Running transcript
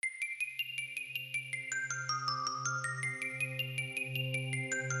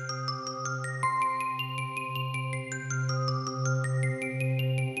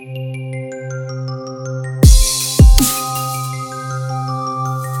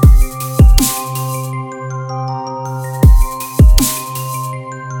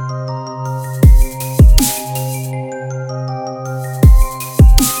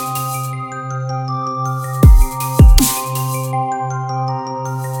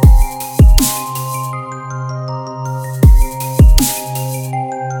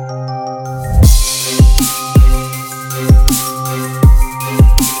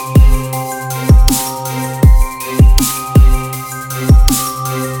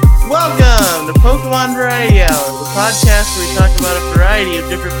welcome to Pokemon Variety Hour, the podcast where we talk about a variety of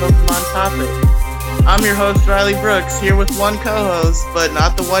different Pokemon topics. I'm your host, Riley Brooks, here with one co-host, but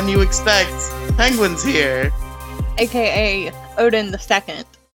not the one you expect. Penguin's here. AKA Odin the Second.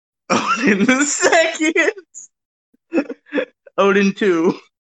 Odin the Second! Odin 2.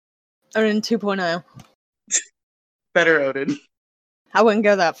 Odin 2.0. Better Odin. I wouldn't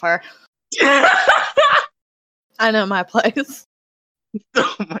go that far. I know my place.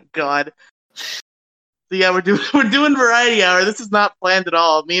 Oh my god. So yeah, we're doing Variety Hour. This is not planned at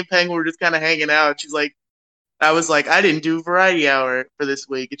all. Me and Penguin were just kind of hanging out. I was like, I didn't do Variety Hour for this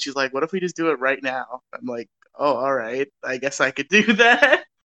week. And she's like, what if we just do it right now? I'm like, oh, all right. I guess I could do that.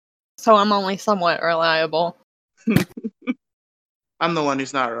 So I'm only somewhat reliable. I'm the one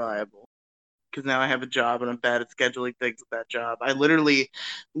who's not reliable. Because now I have a job and I'm bad at scheduling things with that job. I literally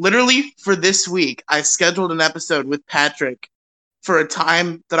for this week, I scheduled an episode with Patrick for a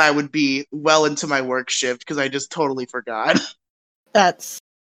time that I would be well into my work shift because I just totally forgot. That's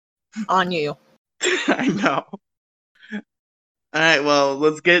on you. I know. Alright, well,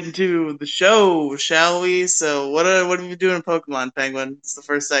 let's get into the show, shall we? So, what are we doing in Pokemon, Penguin? It's the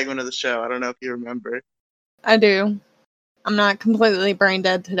first segment of the show. I don't know if you remember. I do. I'm not completely brain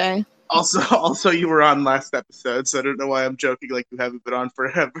dead today. Also, you were on last episode, so I don't know why I'm joking like you haven't been on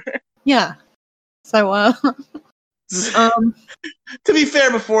forever. Yeah. So, to be fair,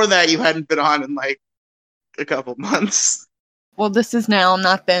 before that, you hadn't been on in like a couple months. Well, this is now,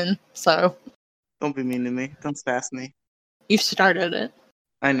 not then, so. Don't be mean to me. Don't sass me. You started it.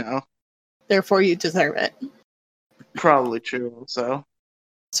 I know. Therefore, you deserve it. Probably true, also.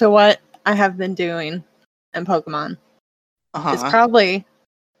 So what I have been doing in Pokemon is probably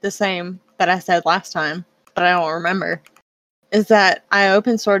the same that I said last time, but I don't remember. Is that I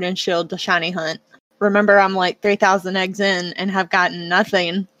opened Sword and Shield to Shiny Hunt. Remember, I'm like 3,000 eggs in and have gotten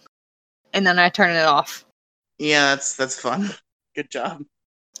nothing, and then I turn it off. Yeah, that's fun. Good job.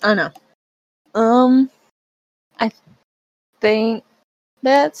 I know. I think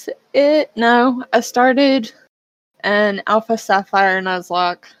that's it. No, I started an Alpha Sapphire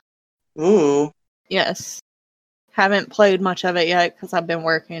Nuzlocke. Ooh. Yes. Haven't played much of it yet because I've been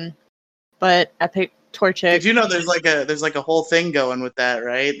working, but I picked Torchic. Did you know there's like a whole thing going with that,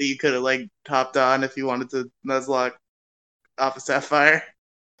 right? That you could have like hopped on if you wanted to Nuzlocke Alpha Sapphire.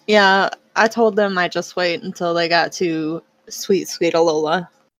 Yeah, I told them I'd just wait until they got to Sweet Alola.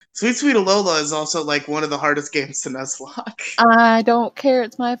 Sweet Alola is also like one of the hardest games to Nuzlocke. I don't care,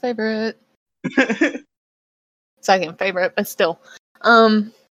 it's my favorite. Second favorite, but still.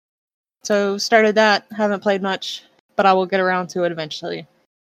 So started that, haven't played much, but I will get around to it eventually.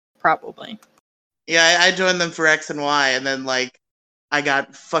 Probably. Yeah, I joined them for X and Y, and then like I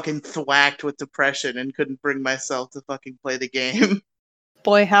got fucking thwacked with depression and couldn't bring myself to fucking play the game.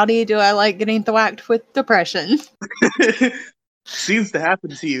 Boy, howdy do I like getting thwacked with depression. Seems to happen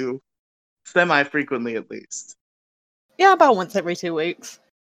to you semi-frequently, at least. Yeah, about once every 2 weeks.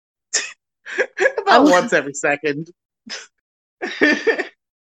 About once every second.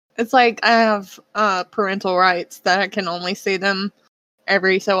 It's like I have parental rights that I can only see them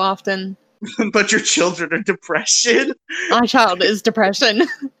every so often. But your children are depression? My child is depression.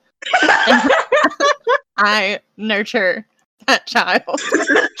 I nurture that child.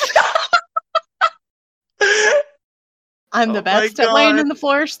 I'm the best at laying on the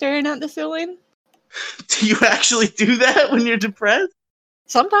floor staring at the ceiling. Do you actually do that when you're depressed?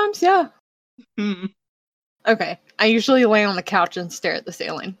 Sometimes, yeah. Okay, I usually lay on the couch and stare at the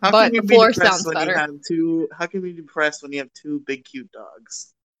ceiling, but the floor sounds better. How can you be depressed when you have 2 big cute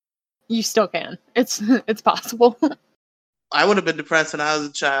dogs? You still can. It's possible. I would have been depressed when I was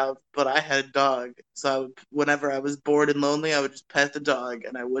a child, but I had a dog, so whenever I was bored and lonely, I would just pet the dog,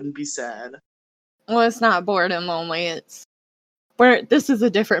 and I wouldn't be sad. Well, it's not bored and lonely. It's this is a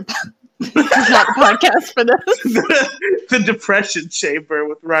different. This is not the podcast for this. The depression chamber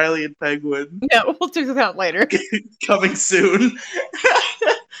with Riley and Penguin. Yeah, we'll do that later. Coming soon.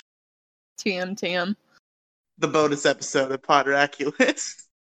 TM. The bonus episode of Podraculus.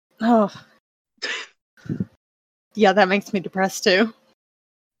 Oh. Yeah, that makes me depressed too.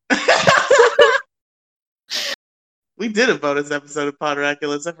 We did a bonus episode of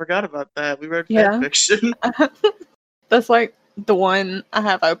Podraculus. I forgot about that. We read fanfiction. That's like the one I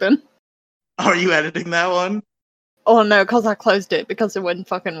have open. Are you editing that one? Oh no, because I closed it because it wouldn't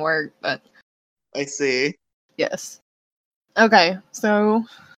fucking work, but... I see. Yes. Okay, so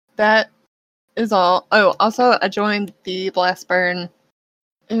that is all. Oh, also, I joined the Blastburn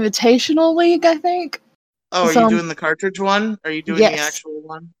Invitational League, I think. Oh, are you doing the cartridge one? Are you doing the actual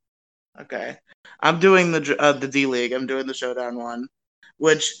one? Okay. I'm doing the D League. I'm doing the Showdown one.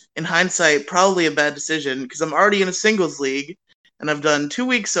 which in hindsight, probably a bad decision because I'm already in a singles league and I've done 2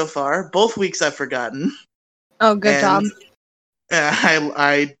 weeks so far. Both weeks I've forgotten. Oh, good job.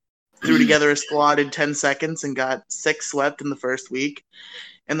 I threw together a squad in 10 seconds and got 6 swept in the first week.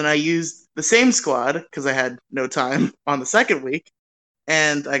 And then I used the same squad because I had no time on the second week,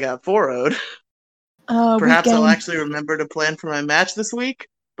 and I got 4-0'd. Perhaps I'll actually remember to plan for my match this week,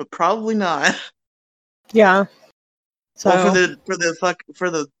 but probably not. Yeah. So well, for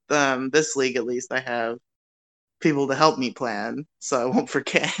the this league at least, I have people to help me plan, so I won't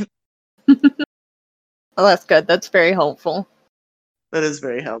forget. Well, that's good. That's very helpful. That is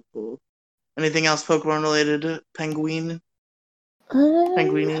very helpful. Anything else Pokemon related, Penguin?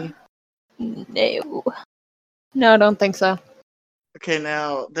 Penguini? No. No, I don't think so. Okay,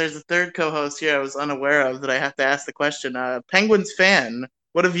 now there's a third co-host here I was unaware of that I have to ask the question. Penguins fan,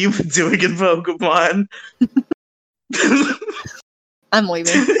 what have you been doing in Pokemon? I'm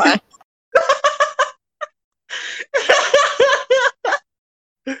leaving. Bye.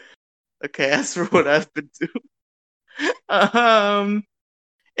 Okay, as for what I've been doing,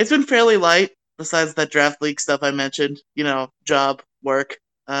 it's been fairly light. Besides that draft league stuff I mentioned, job, work.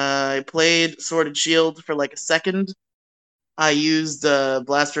 I played Sword and Shield for like a second. I used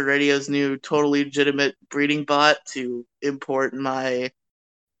Blaster Radio's new totally legitimate breeding bot to import my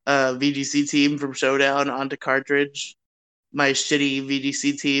VGC team from Showdown onto cartridge. My shitty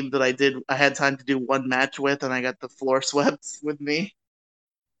VGC team that I had time to do one match with, and I got the floor swept with me.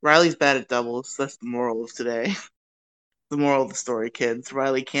 Riley's bad at doubles. That's the moral of today. The moral of the story, kids.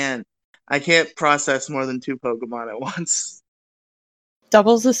 I can't process more than 2 Pokemon at once.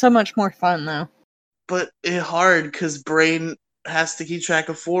 Doubles is so much more fun, though. But it's hard, because brain has to keep track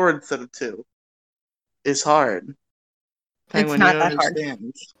of 4 instead of 2. It's hard. Penguin, it's not that hard.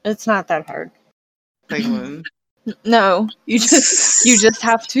 It's not that hard. Penguin. No, you just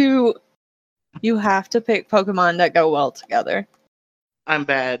have to pick Pokemon that go well together. I'm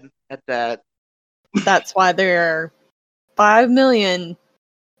bad at that. That's why there are 5 million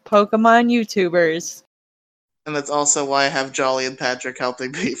Pokemon YouTubers. And that's also why I have Jolly and Patrick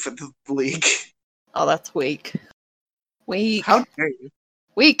helping me for the league. Oh, that's weak. Weak. How dare you?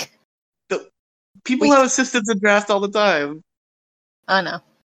 Weak. People have assistants in draft all the time. I know.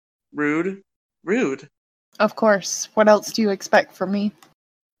 Rude. Of course. What else do you expect from me?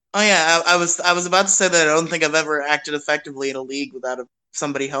 Oh yeah, I was about to say that I don't think I've ever acted effectively in a league without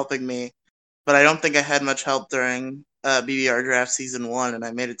somebody helping me, but I don't think I had much help during BBR draft season 1, and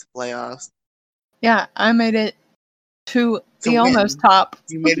I made it to playoffs. Yeah, I made it to the almost top.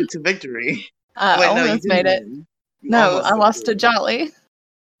 You made it to victory. I almost made it. No, I lost to Jolly.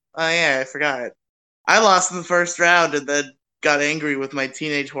 Oh yeah, I forgot. I lost in the first round and then got angry with my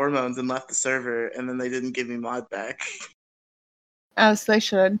teenage hormones and left the server, and then they didn't give me mod back. As they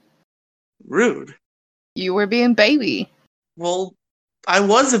should. Rude. You were being baby. Well, I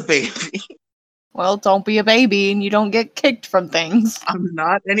was a baby. Well, don't be a baby and you don't get kicked from things. I'm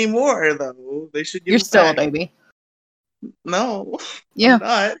not anymore, though. They should give You're still back. A baby. No. Yeah. I'm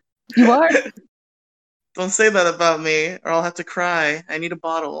not. You are. Don't say that about me, or I'll have to cry. I need a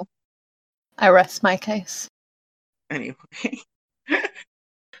bottle. I rest my case. Anyway.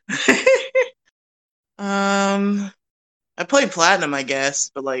 I played Platinum, I guess,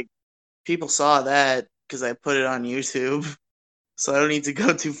 but people saw that because I put it on YouTube, so I don't need to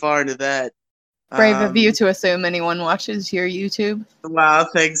go too far into that. Brave of you to assume anyone watches your YouTube. Wow,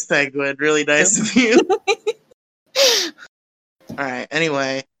 thanks, Penguin. Really nice of you. Alright,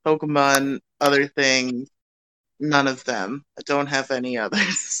 anyway, Pokemon, other things, none of them. I don't have any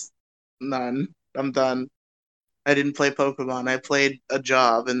others. None. I'm done. I didn't play Pokemon. I played a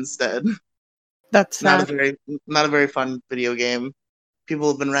job instead. That's not a very fun video game. People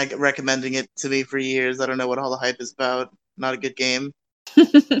have been recommending it to me for years. I don't know what all the hype is about. Not a good game.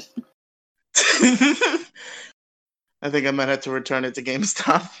 I think I might have to return it to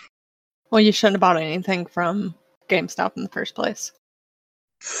GameStop. Well, you shouldn't have bought anything from GameStop in the first place.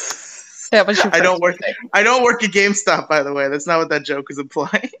 That was your I don't work at GameStop, by the way. That's not what that joke is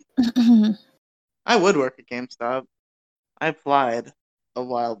implying. I would work at GameStop. I applied a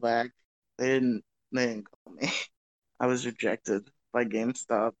while back. They didn't call me. I was rejected by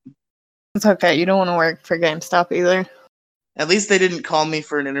GameStop. It's okay. You don't want to work for GameStop either. At least they didn't call me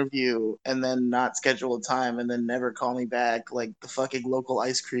for an interview and then not schedule a time and then never call me back like the fucking local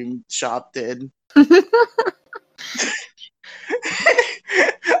ice cream shop did.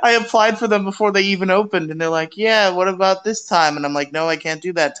 I applied for them before they even opened, and they're like, yeah, what about this time? And I'm like, no, I can't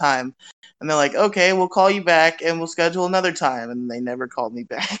do that time. And they're like, okay, we'll call you back and we'll schedule another time. And they never called me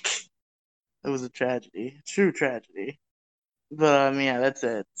back. It was a tragedy. A true tragedy. But yeah, that's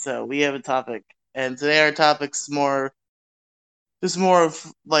it. So we have a topic, and today our topic's more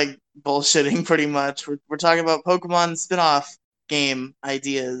of like bullshitting, pretty much. We're talking about Pokemon spin-off game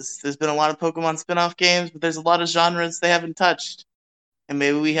ideas. There's been a lot of Pokemon spin-off games, but there's a lot of genres they haven't touched, and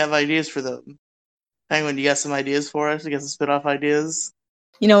maybe we have ideas for them. Penguin, you got some ideas for us? You got some spin-off ideas?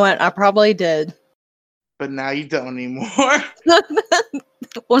 You know what? I probably did. But now you don't anymore.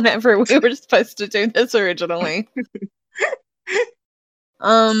 Whenever we were supposed to do this originally.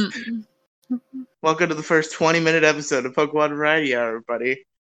 Welcome to the first 20-minute episode of Pokemon Variety Hour, buddy.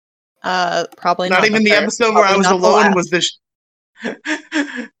 Probably not even the episode where I was alone was this. There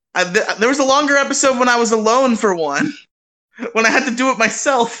was a longer episode when I was alone for one, when I had to do it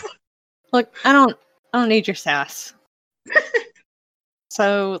myself. Look, I don't need your sass.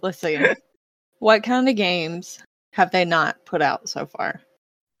 So let's see. What kind of games have they not put out so far?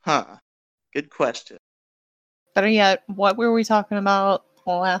 Huh. Good question. Better yet, what were we talking about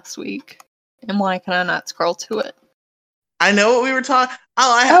last week? And why can I not scroll to it? I know what we were talking.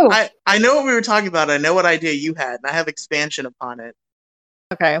 I know what we were talking about. I know what idea you had, and I have expansion upon it.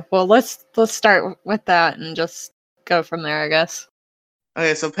 Okay, well let's start with that and just go from there, I guess.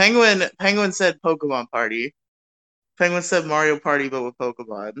 Okay, so Penguin said Pokemon Party. Penguin said Mario Party, but with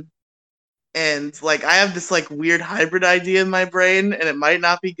Pokemon. And like I have this like weird hybrid idea in my brain, and it might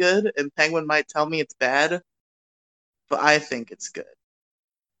not be good, and Penguin might tell me it's bad, but I think it's good.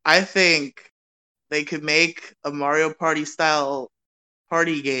 I think they could make a Mario Party style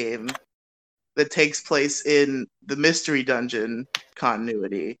party game that takes place in the Mystery Dungeon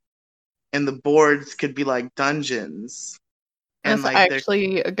continuity, and the boards could be like dungeons. That's like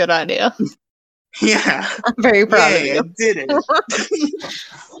actually a good idea. Yeah, I'm very proud of you. I did it.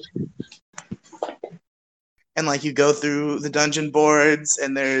 And like you go through the dungeon boards,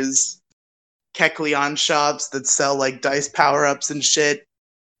 and there's Kecleon shops that sell like dice power-ups and shit.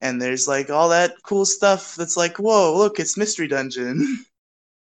 And there's like all that cool stuff that's like, whoa, look, it's Mystery Dungeon.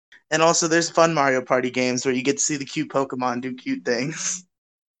 And also there's fun Mario Party games where you get to see the cute Pokemon do cute things.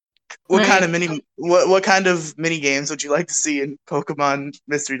 What kind of mini games would you like to see in Pokemon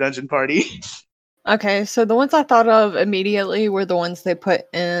Mystery Dungeon Party? Okay, so the ones I thought of immediately were the ones they put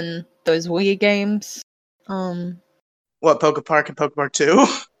in those Wii games. What, Pokepark and Pokepark 2?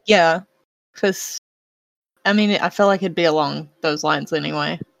 Yeah, because I mean, I feel like it'd be along those lines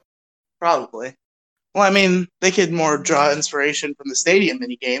anyway. Probably. Well, I mean, they could more draw inspiration from the Stadium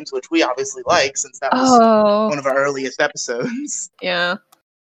mini games, which we obviously like, since that was one of our earliest episodes. Yeah.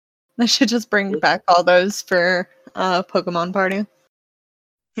 They should just bring back all those for Pokemon Party.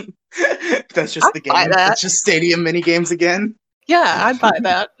 That's just the game. That's just Stadium mini games again. Yeah, I'd buy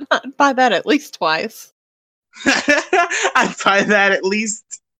that. I'd buy that at least twice. I'd buy that at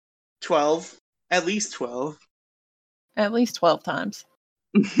least 12. At least 12. At least 12 times.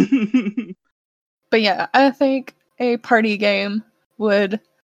 But yeah, I think a party game would...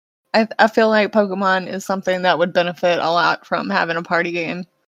 I feel like Pokemon is something that would benefit a lot from having a party game.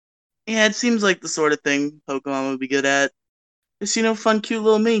 Yeah, it seems like the sort of thing Pokemon would be good at. Just, fun, cute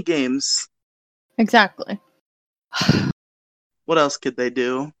little mini games. Exactly. What else could they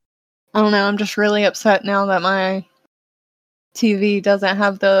do? I don't know, I'm just really upset now that my TV doesn't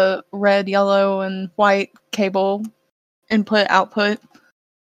have the red, yellow, and white cable input-output.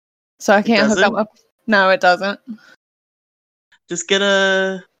 So I can't hook up. No, it doesn't. Just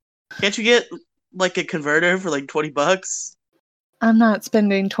can't you get like a converter for like $20? I'm not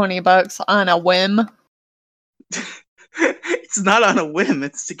spending $20 on a whim. It's not on a whim.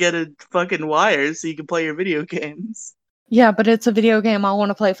 It's to get a fucking wire so you can play your video games. Yeah, but it's a video game I want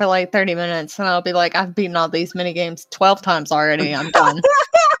to play for like 30 minutes, and I'll be like, I've beaten all these minigames 12 times already. I'm done.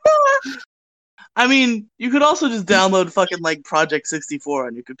 I mean, you could also just download fucking like Project 64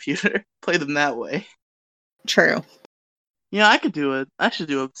 on your computer. Play them that way. True. Yeah, I could do it. I should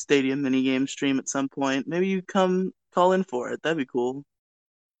do a Stadium minigame stream at some point. Maybe you come call in for it. That'd be cool.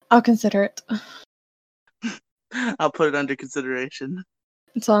 I'll consider it. I'll put it under consideration.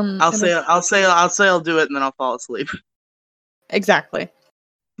 It's on. I'll say I'll do it, and then I'll fall asleep. Exactly.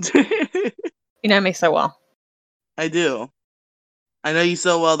 You know me so well. I do. I know you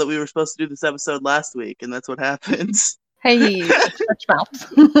so well that we were supposed to do this episode last week, and that's what happens. Hey, shut your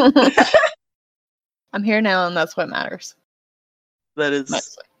mouth. I'm here now, and that's what matters. That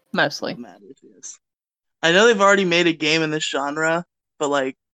is mostly. What matters, yes. I know they've already made a game in this genre, but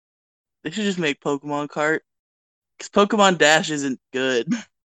like, they should just make Pokemon Kart. Because Pokemon Dash isn't good.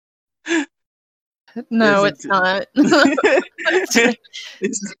 No, it's not. This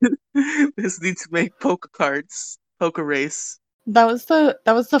needs to make Pokecarts. Poke Race. That was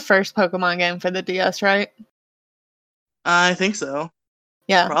the first Pokemon game for the DS, right? I think so.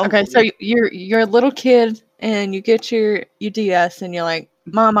 Yeah. Probably. Okay, so you're a little kid and you get your DS and you're like,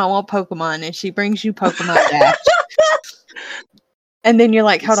 Mom, I want Pokemon, and she brings you Pokemon Dash. And then you're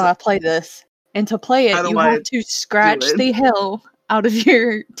like, how do I play this? And to play it, you have to scratch the hell out of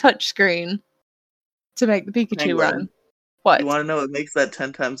your touchscreen to make the Pikachu run. What? You want to know what makes that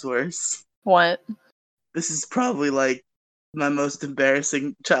 10 times worse? What? This is probably like my most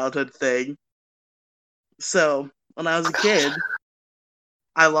embarrassing childhood thing. So, when I was a kid,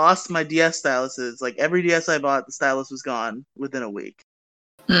 I lost my DS styluses. Like, every DS I bought, the stylus was gone within a week.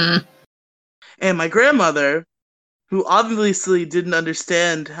 Mm. And my grandmother, who obviously didn't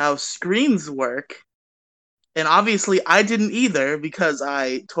understand how screens work, and obviously I didn't either because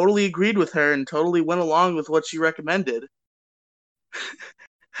I totally agreed with her and totally went along with what she recommended.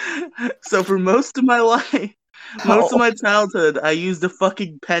 So for most of my life, most of my childhood, I used a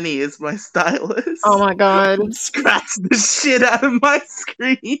fucking penny as my stylus. Oh my god. Scratch the shit out of my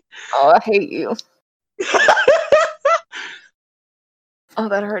screen. Oh, I hate you. Oh,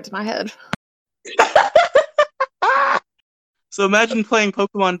 that hurts my head. So imagine playing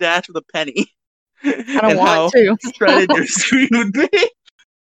Pokemon Dash with a penny. I don't want to. Shredded your screen would be.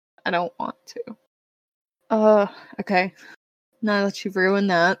 I don't want to. Okay. Now that you've ruined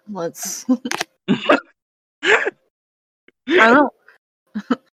that, let's... I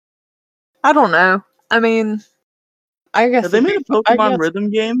don't know. I mean, I guess... Have they made a Pokemon rhythm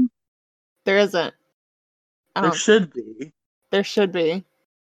game? There isn't. There should be. There should be.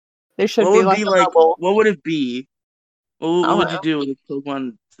 There should be like a level. What would it be? What would you do with a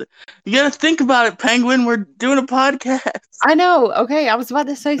Pokemon? You gotta think about it, Penguin. We're doing a podcast. I know. Okay, I was about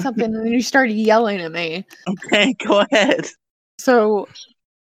to say something, and then you started yelling at me. Okay, go ahead. So,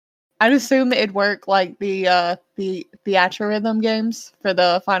 I'd assume it'd work like the Theatrhythm games for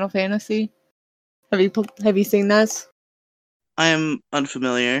the Final Fantasy. Have you seen this? I am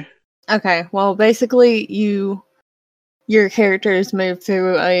unfamiliar. Okay, well, basically, your characters move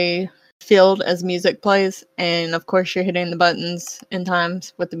through a field as music plays, and of course you're hitting the buttons in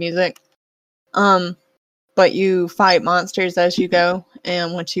times with the music. But you fight monsters as you go,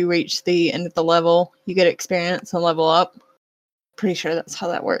 and once you reach the end of the level, you get experience and level up. Pretty sure that's how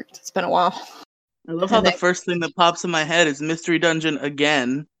that worked. It's been a while. I love how the first thing that pops in my head is Mystery Dungeon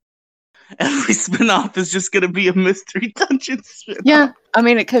again. Every spin-off is just gonna be a Mystery Dungeon spin-off. Yeah, I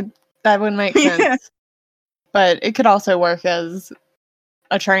mean that would make sense. Yeah. But it could also work as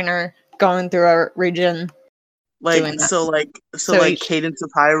a trainer going through a region. Like Cadence of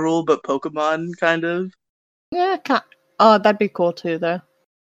Hyrule, but Pokemon kind of. Yeah, oh, that'd be cool too, though.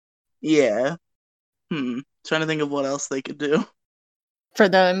 Yeah. Trying to think of what else they could do. For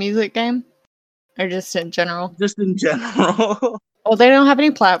the music game? Or just in general? Just in general. Well, they don't have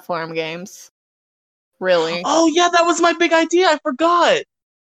any platform games. Really. Oh, yeah, that was my big idea. I forgot.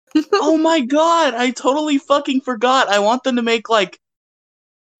 Oh my god, I totally fucking forgot. I want them to make, like...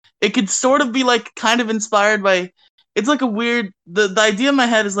 It could sort of be, like, kind of inspired by... It's like a weird... The idea in my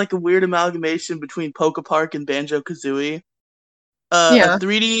head is like a weird amalgamation between Pokepark and Banjo-Kazooie. Yeah. A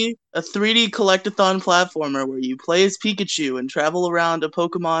 3D collectathon platformer where you play as Pikachu and travel around a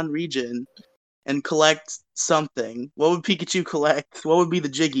Pokemon region and collect something. What would Pikachu collect? What would be the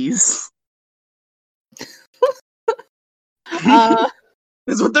Jiggies?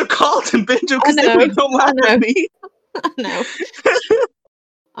 That's what they're called in Banjo-Kazooie. Don't laugh at me. I know.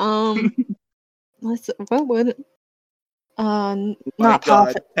 What would it? Not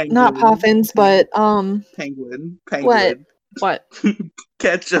Poffins, but Penguin. What?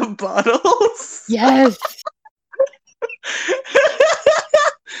 Ketchup bottles. Yes.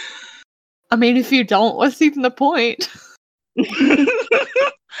 I mean, if you don't, what's even the point?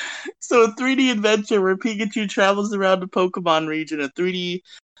 So a 3D adventure where Pikachu travels around a Pokemon region, a 3D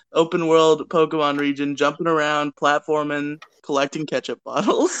open world Pokemon region, jumping around, platforming, collecting ketchup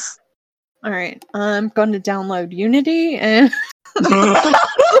bottles. Alright, I'm going to download Unity and...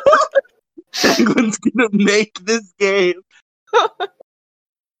 Penguin's gonna make this game.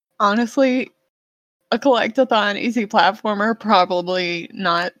 Honestly, a collectathon easy platformer, probably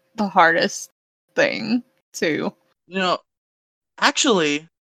not the hardest thing to... Actually,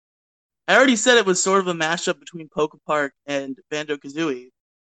 I already said it was sort of a mashup between Pokepark and Banjo-Kazooie.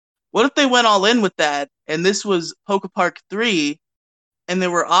 What if they went all in with that, and this was Pokepark 3, and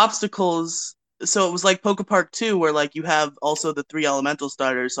there were obstacles, so it was like Pokepark 2, where like you have also the 3 elemental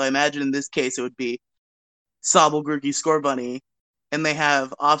starters, so I imagine in this case it would be Sobble, Grookey, Scorbunny, and they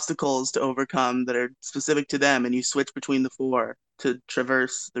have obstacles to overcome that are specific to them, and you switch between the 4 to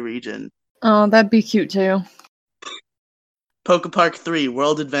traverse the region. Oh, that'd be cute too. Pokepark 3,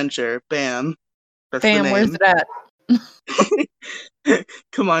 World Adventure. Bam. That's Bam, where's it at?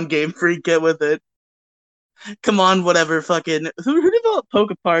 Come on, Game Freak, get with it. Come on, whatever fucking... Who developed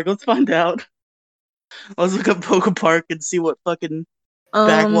Pokepark? Let's find out. Let's look up Pokepark and see what fucking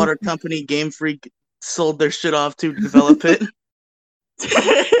backwater company Game Freak sold their shit off to develop it.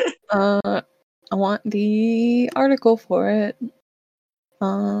 I want the article for it.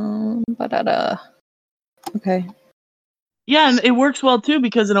 Okay. Yeah, and it works well too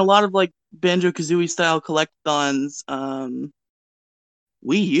because in a lot of like Banjo-Kazooie style collectathons, Wii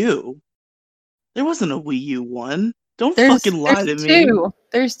U. There wasn't a Wii U one. Don't fucking lie to me.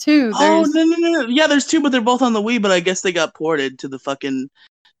 There's two. Oh, no. Yeah, there's two, but they're both on the Wii, but I guess they got ported to the fucking...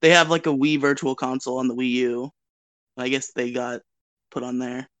 They have like a Wii Virtual Console on the Wii U. I guess they got put on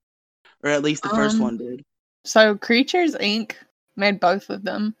there. Or at least the first one did. So Creatures Inc. made both of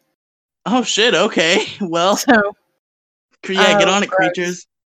them. Oh shit, okay. Well, yeah, get on it, Creatures.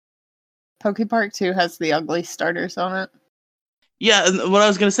 Pokepark 2 has the ugly starters on it. Yeah, and what I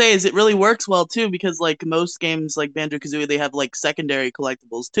was gonna say is it really works well too because like most games like Banjo-Kazooie, they have like secondary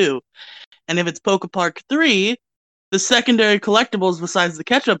collectibles too. And if it's Pokepark 3, the secondary collectibles besides the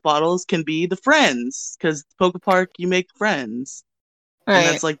ketchup bottles can be the friends because Pokepark you make friends, right. And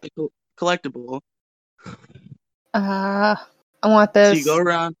that's like the collectible. I want this.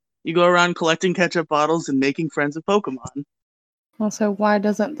 So you go around collecting ketchup bottles and making friends with Pokemon. Also, why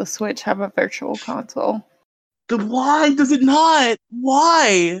doesn't the Switch have a virtual console? Why does it not?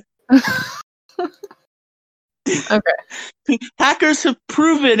 Why? Okay. Hackers have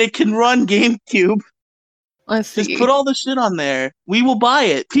proven it can run GameCube. Let's see. Just put all the shit on there. We will buy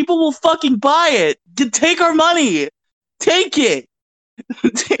it. People will fucking buy it. Take our money. Take it.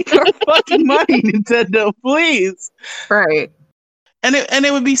 Take our fucking money, Nintendo, please. Right. And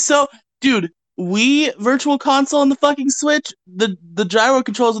it would be so... Dude, Wii Virtual Console on the fucking Switch, the gyro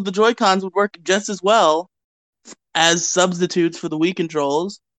controls of the Joy-Cons would work just as well as substitutes for the Wii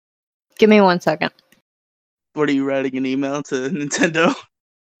controls. Give me 1 second. What are you writing an email to Nintendo?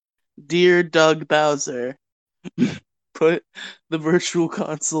 Dear Doug Bowser, put the Virtual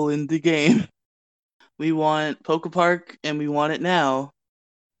Console in the game. We want Pokepark and we want it now.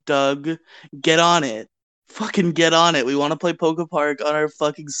 Doug, get on it. Fucking get on it. We want to play Pokepark on our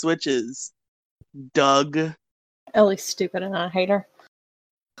fucking Switches. Doug. Ellie's stupid and I hate her.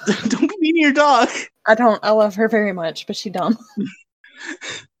 Don't be mean to your dog. I don't. I love her very much, but she's dumb.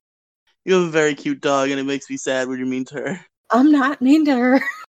 You have a very cute dog and it makes me sad when you're mean to her. I'm not mean to her.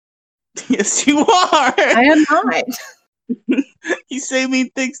 Yes, you are. I am not. You say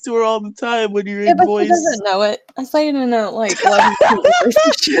mean things to her all the time when you're in voice. She doesn't know it. I say it in a loving voice.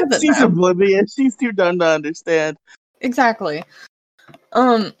 She's oblivious. She's too dumb to understand. Exactly.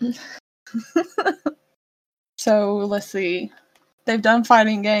 So let's see. They've done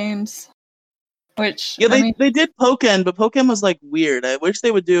fighting games, which they did Pokken, but Pokken was like weird. I wish they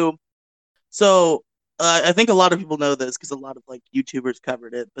would do. So I think a lot of people know this because a lot of like YouTubers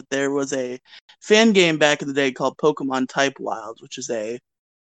covered it. But there was a fan game back in the day called Pokemon Type Wilds, which is a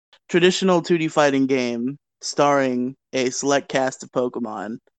traditional 2D fighting game starring a select cast of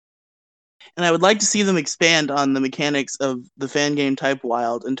Pokemon. And I would like to see them expand on the mechanics of the fan game Type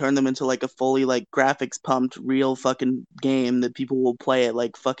Wild and turn them into like a fully like graphics pumped real fucking game that people will play at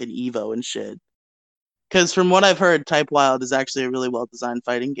like fucking Evo and shit. Because from what I've heard, Type Wild is actually a really well designed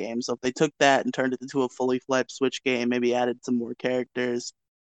fighting game. So if they took that and turned it into a fully fledged Switch game, maybe added some more characters,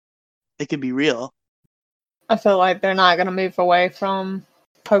 it could be real. I feel like they're not gonna move away from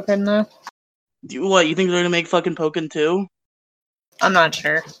Pokken though. You think they're gonna make fucking Pokken 2? I'm not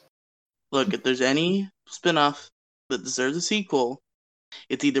sure. Look, if there's any spin-off that deserves a sequel,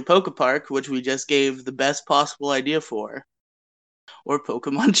 it's either Pokepark, which we just gave the best possible idea for, or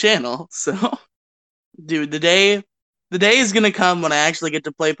Pokemon Channel. So, dude, the day is gonna come when I actually get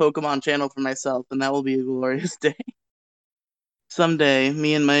to play Pokemon Channel for myself, and that will be a glorious day. Someday,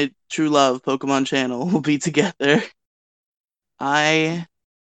 me and my true love, Pokemon Channel, will be together. I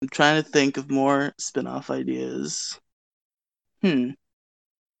am trying to think of more spin-off ideas.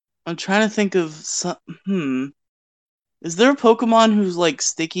 I'm trying to think of some. Is there a Pokemon who's like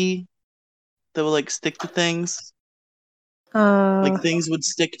sticky that will like stick to things? Like things would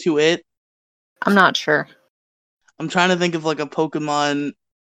stick to it? I'm not sure. I'm trying to think of like a Pokemon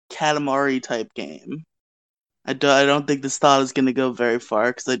Katamari type game. I don't think this thought is going to go very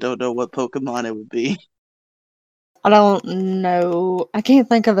far because I don't know what Pokemon it would be. I don't know. I can't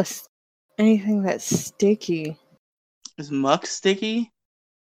think of anything that's sticky. Is Muck sticky?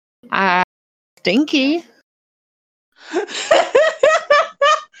 Stinky.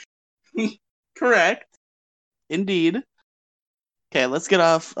 Correct. Indeed. Okay, let's get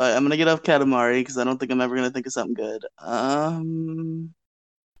off. I'm gonna get off Katamari because I don't think I'm ever gonna think of something good.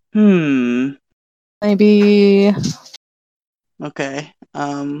 Maybe. Okay.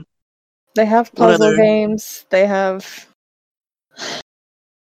 They have puzzle games. They have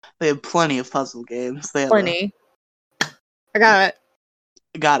plenty of puzzle games. They have plenty. I got it.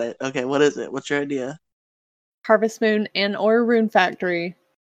 Got it. Okay, what is it? What's your idea? Harvest Moon and or Rune Factory,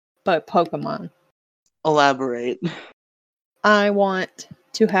 but Pokemon. Elaborate. I want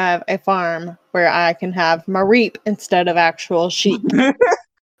to have a farm where I can have Mareep instead of actual sheep. I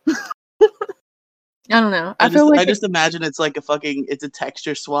don't know. I just imagine it's like it's a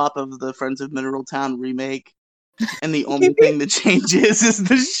texture swap of the Friends of Mineral Town remake, and the only thing that changes is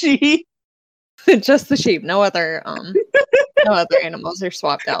the sheep. Just the sheep. No other animals are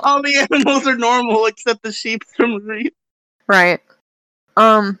swapped out. All the animals are normal except the sheep from Mareep. Right.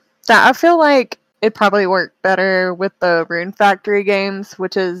 That I feel like it probably worked better with the Rune Factory games,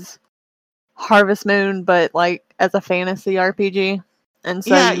 which is Harvest Moon, but like as a fantasy RPG. And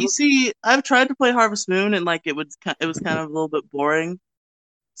so yeah, you see, I've tried to play Harvest Moon, and like it was kind of a little bit boring.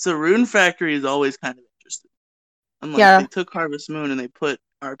 So Rune Factory is always kind of interesting. And like they took Harvest Moon and they put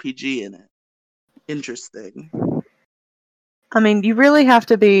RPG in it. Interesting. I mean, you really have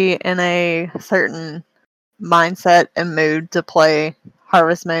to be in a certain mindset and mood to play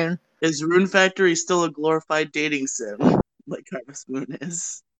Harvest Moon. Is Rune Factory still a glorified dating sim, like Harvest Moon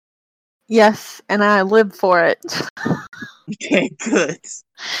is? Yes, and I live for it. Okay, good.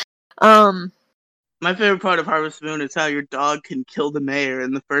 My favorite part of Harvest Moon is how your dog can kill the mayor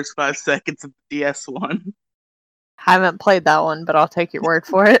in the first 5 seconds of the DS1. I haven't played that one, but I'll take your word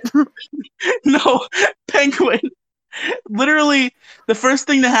for it. No, Penguin. Literally, the first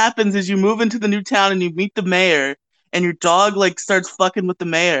thing that happens is you move into the new town and you meet the mayor, and your dog like starts fucking with the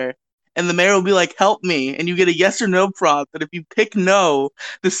mayor, and the mayor will be like, "Help me," and you get a yes or no prompt. And if you pick no,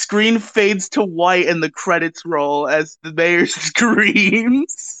 the screen fades to white and the credits roll as the mayor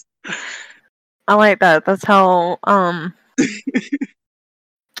screams. I like that. That's how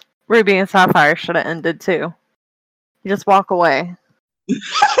Ruby and Sapphire should have ended too. You just walk away.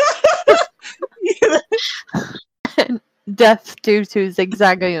 Death due to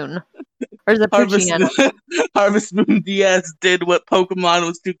Zigzagoon. Or the Harvest Moon DS did what Pokemon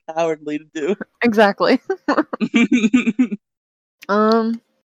was too cowardly to do. Exactly.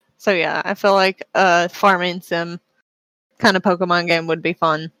 So yeah, I feel like a farming sim kind of Pokemon game would be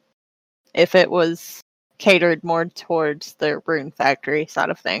fun if it was catered more towards the Rune Factory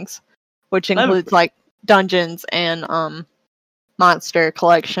side of things, which includes like dungeons and monster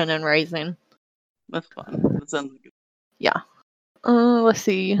collection and raising. That's fun. That sounds good. Yeah. Let's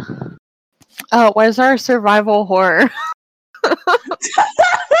see. Oh, where's our survival horror?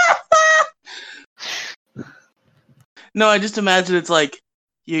 No, I just imagine it's like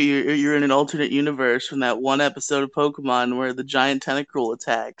you're in an alternate universe from that one episode of Pokemon where the giant Tentacruel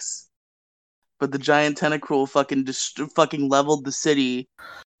attacks, but the giant Tentacruel fucking leveled the city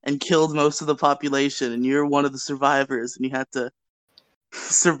and killed most of the population, and you're one of the survivors, and you have to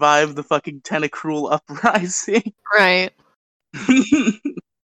survive the fucking Tentacruel uprising. Right.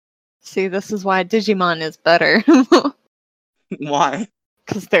 See, this is why Digimon is better. Why?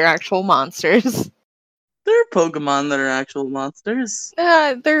 Because they're actual monsters. There are Pokemon that are actual monsters.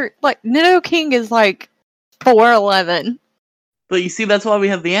 They're like Nidoking is like 4'11". But you see, that's why we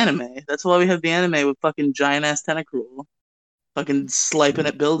have the anime. That's why we have the anime with fucking giant ass Tentacruel, fucking sliping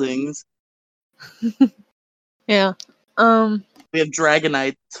at buildings. Yeah. We have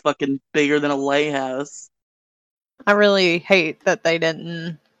Dragonite, fucking bigger than a lighthouse. I really hate that they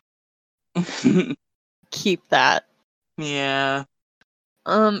didn't keep that. Yeah.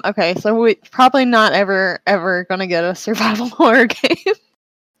 Okay, so we probably not ever gonna get a survival horror game.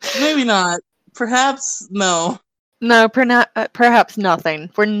 Maybe not. Perhaps no. No, perhaps nothing.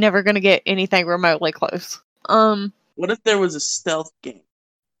 We're never gonna get anything remotely close. What if there was a stealth game?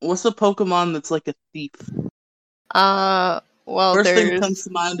 What's a Pokemon that's like a thief? Well, first thing that comes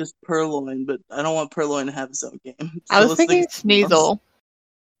to mind is Purloin, but I don't want Purloin to have his own game. So I was thinking Sneasel.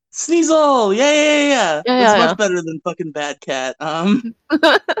 Sneasel! Yeah. That's much better than fucking Bad Cat. A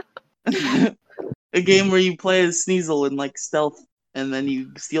game where you play as Sneasel and like stealth and then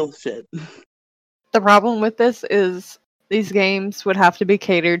you steal shit. The problem with this is these games would have to be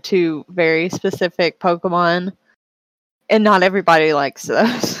catered to very specific Pokemon, and not everybody likes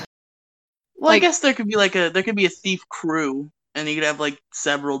those. Well, I guess there could be a thief crew, and you could have like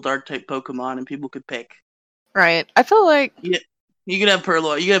several dark type Pokemon, and people could pick. Right. I feel like you could have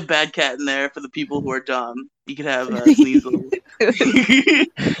Purloin. You could have Bad Cat in there for the people who are dumb. You could have Sneasel.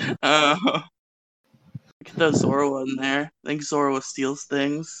 I could throw Zoroa in there. I think Zoroa steals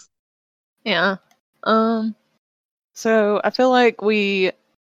things. Yeah. So I feel like we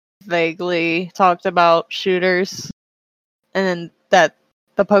vaguely talked about shooters, and that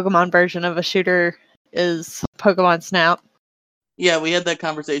the Pokemon version of a shooter is Pokemon Snap. Yeah, we had that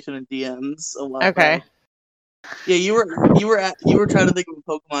conversation in DMs a while Okay. ago. Yeah, you were trying to think of a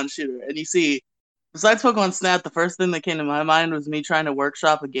Pokemon shooter, and you see, besides Pokemon Snap, the first thing that came to my mind was me trying to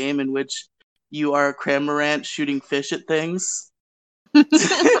workshop a game in which you are a Cramorant shooting fish at things.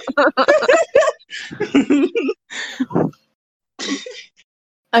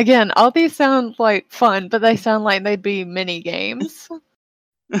 Again, all these sound like fun, but they sound like they'd be mini games.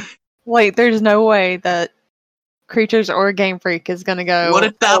 Like, there's no way that Creatures or Game Freak is gonna go. What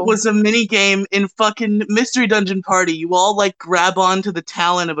if that was a mini game in fucking Mystery Dungeon Party? You all like grab onto the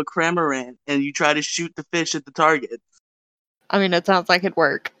talon of a Cramorant and you try to shoot the fish at the target. I mean, it sounds like it'd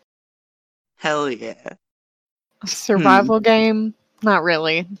work. Hell yeah. Survival game? Not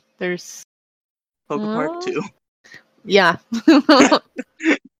really. There's Pokepark 2. Yeah.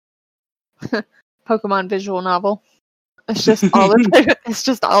 Pokemon visual novel. It's just all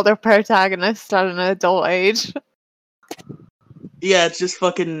the protagonists at an adult age. Yeah, it's just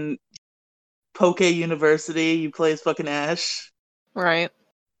fucking Poke University. You play as fucking Ash. Right.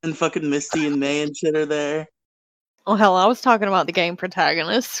 And fucking Misty and May and shit are there. Oh hell, I was talking about the game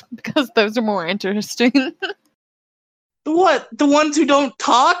protagonists because those are more interesting. The what? The ones who don't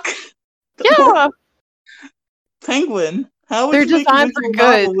talk? Yeah. Penguin. How would their you designs make a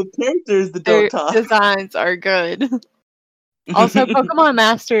are good novel with characters that don't talk? Their designs are good. Also, Pokemon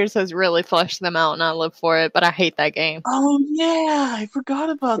Masters has really fleshed them out, and I live for it. But I hate that game. Oh yeah, I forgot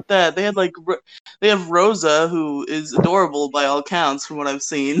about that. They had they have Rosa, who is adorable by all counts, from what I've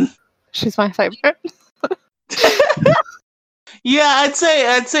seen. She's my favorite. Yeah, I'd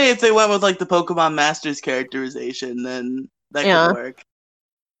say if they went with like the Pokemon Masters characterization, then that could work.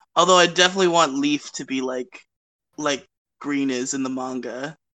 Although I definitely want Leaf to be like Green is in the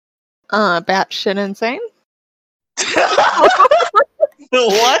manga. Batshit insane.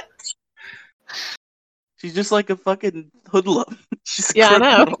 What? She's just like a fucking hoodlum. She's I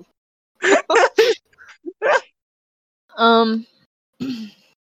know.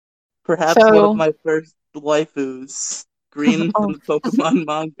 Perhaps one of my first waifus. Green from the Pokemon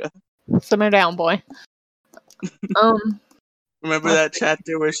manga. Simmer down, boy. Remember that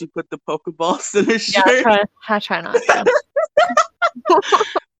chapter where she put the Pokeballs in her shirt? Yeah, I try not to.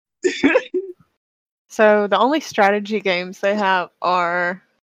 So the only strategy games they have are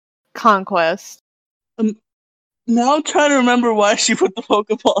Conquest. Now I'm trying to remember why she put the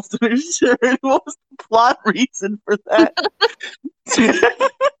Pokeballs in her shirt. What was the plot reason for that?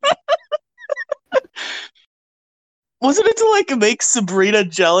 Wasn't it to like make Sabrina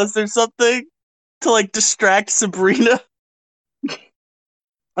jealous or something? To like distract Sabrina?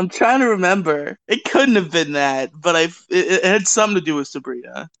 I'm trying to remember. It couldn't have been that, but it had something to do with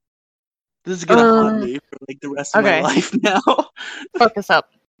Sabrina. This is gonna haunt me for like the rest of my life now. Focus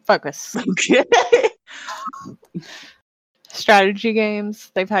up. Focus. Okay. Strategy games.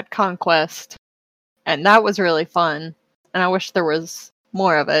 They've had Conquest, and that was really fun. And I wish there was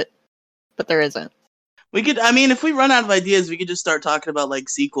more of it, but there isn't. We could, I mean, if we run out of ideas, we could just start talking about like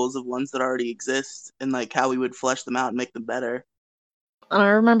sequels of ones that already exist and like how we would flesh them out and make them better. I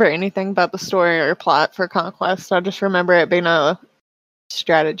don't remember anything about the story or plot for Conquest. I just remember it being a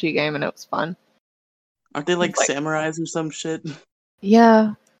strategy game and it was fun. Aren't they like samurais or some shit?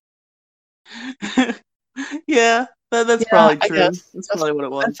 Yeah. Yeah, that's probably true. That's probably what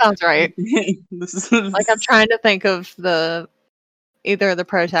it was. That sounds right. This is like I'm trying to think of either the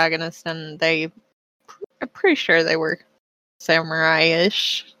protagonist, and I'm pretty sure they were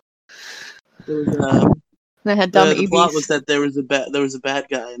samurai-ish. They had dumb the plot was that there was a bad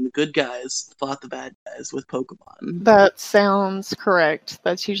guy, and the good guys fought the bad guys with Pokemon. That sounds correct.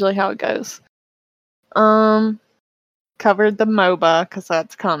 That's usually how it goes. Covered the MOBA because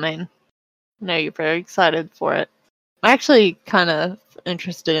that's coming. I know you're very excited for it. I'm actually kind of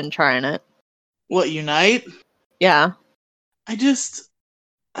interested in trying it. What, Unite? Yeah. I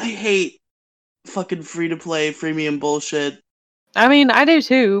hate fucking free-to-play freemium bullshit. I mean, I do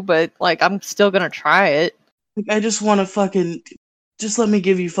too, but like I'm still gonna try it. Like, I just want to just let me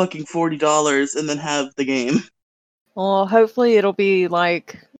give you fucking $40 and then have the game. Well, hopefully it'll be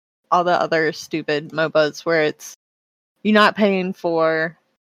like all the other stupid MOBAs where you're not paying for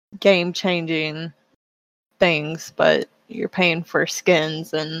game-changing things, but you're paying for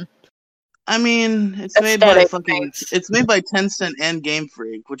skins and. I mean, it's made by Tencent and Game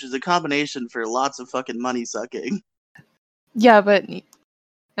Freak, which is a combination for lots of fucking money sucking. Yeah, but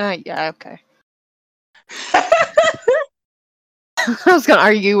yeah, okay. I was gonna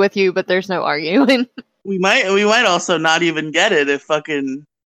argue with you, but there's no arguing. We might also not even get it if fucking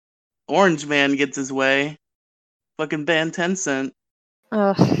Orange Man gets his way. Fucking ban Tencent.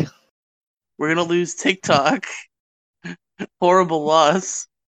 Ugh. We're gonna lose TikTok. Horrible loss.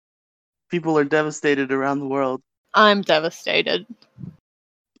 People are devastated around the world. I'm devastated.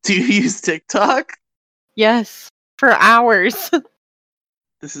 Do you use TikTok? Yes, for hours.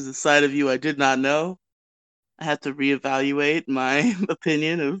 This is a side of you I did not know. I had to reevaluate my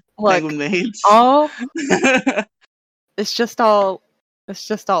opinion of Penguin Mage. It's just all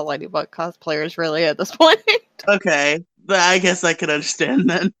Ladybug cosplayers, really, at this point. Okay, but I guess I could understand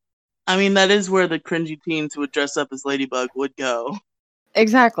then. I mean, that is where the cringy teens who would dress up as Ladybug would go.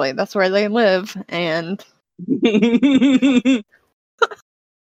 Exactly, that's where they live, and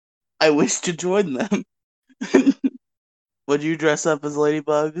I wish to join them. Would you dress up as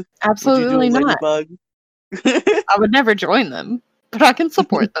Ladybug? Absolutely not. Ladybug? I would never join them, but I can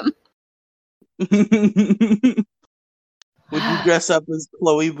support them. Would you dress up as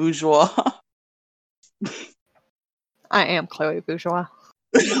Chloe Bourgeois? I am Chloe Bourgeois.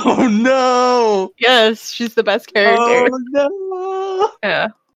 Oh no! Yes, she's the best character. Oh no! Yeah.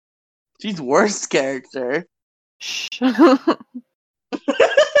 She's worst character.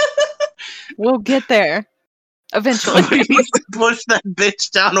 We'll get there. Eventually. We need to push that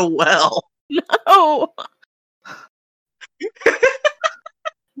bitch down a well. No!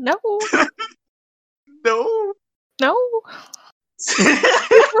 No. No. No.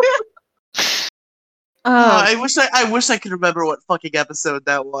 I wish I could remember what fucking episode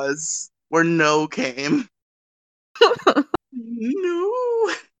that was where no came.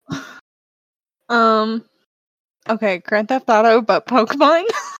 No. Okay, Grand Theft Auto, but Pokemon.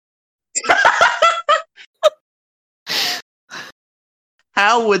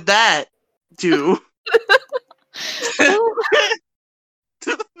 How would that do?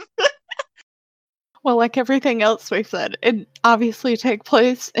 Well, like everything else we've said, it obviously takes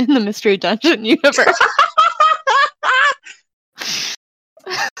place in the Mystery Dungeon universe.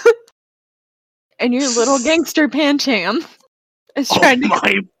 And your little gangster Pancham is trying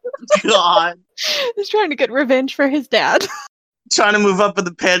is trying to get revenge for his dad. Trying to move up in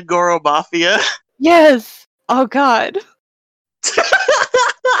the Pangoro Mafia. Yes. Oh god.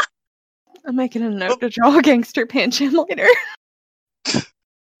 I'm making a note to draw a gangster Pancham later.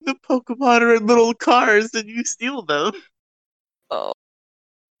 The Pokemon are in little cars and you steal them. Oh.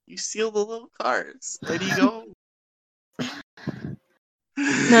 You steal the little cars. Where do you go?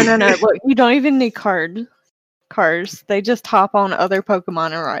 No. Look, you don't even need cars. They just hop on other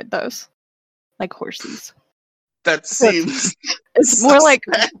Pokemon and ride those. Like horses. That seems... It's more like...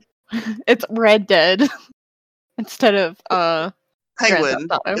 It's Red Dead. Instead of, Penguin.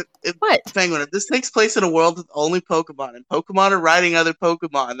 What? Penguin, if this takes place in a world with only Pokemon, and Pokemon are riding other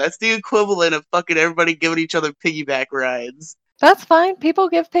Pokemon, that's the equivalent of fucking everybody giving each other piggyback rides. That's fine. People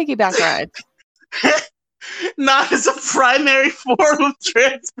give piggyback rides. Not as a primary form of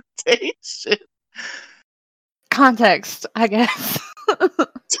transportation. Context, I guess.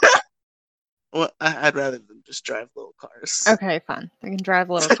 Well, I'd rather them just drive little cars. Okay, fine. They can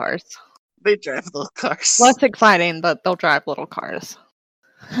drive little cars. They drive little cars. Less exciting, but they'll drive little cars.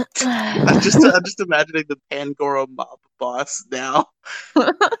 I'm just imagining the Pangoro mob boss now.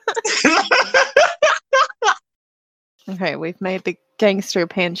 Okay, we've made the gangster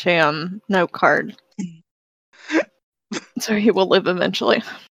Pancham note card. So he will live eventually.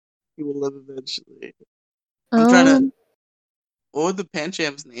 He will live eventually. I'm trying to... What would the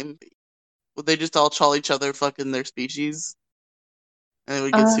Pancham's name be? Would they just all call each other fucking their species? And it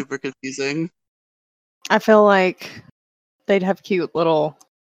would get super confusing. I feel like they'd have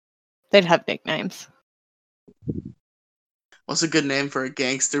they'd have nicknames. What's a good name for a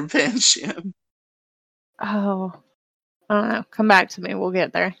gangster Pancham? Oh, I don't know. Come back to me. We'll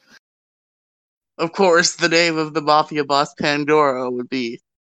get there. Of course, the name of the mafia boss Pandora would be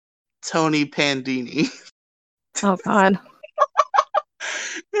Tony Pandini. Oh, God.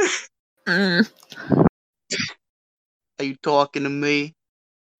 Are you talking to me?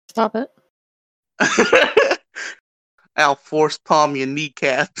 Stop it. I'll force palm your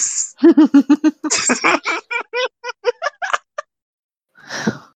kneecaps.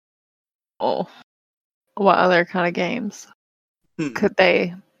 Oh. What other kind of games could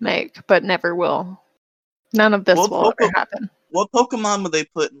they make, but never will? None of this will ever happen. What Pokemon would they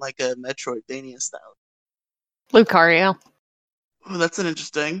put in like a Metroidvania style? Lucario. Oh, that's an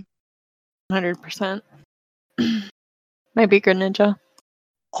interesting. 100%. Maybe Greninja.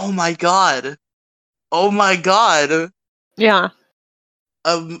 Oh my god. Oh my god. Yeah.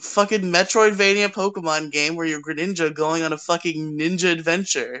 a fucking Metroidvania Pokemon game where you're Greninja going on a fucking ninja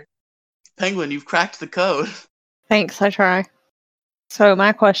adventure. Penguin, you've cracked the code. Thanks, I try. So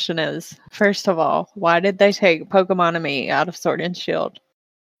my question is, first of all, why did they take Pokemon out of Sword and Shield?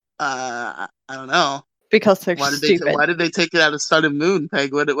 I don't know. Because they're stupid. Why did they take it out of Sun and Moon,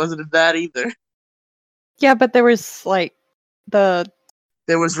 Penguin? It wasn't bad either. Yeah, but there was there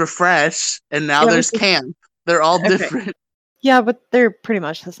was Refresh, and now there's Camp. They're all different. Yeah, but they're pretty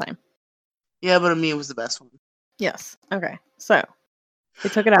much the same. Yeah, but Amiya was the best one. Yes. Okay. So they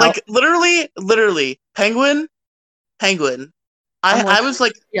took it out. Like literally, Penguin. I was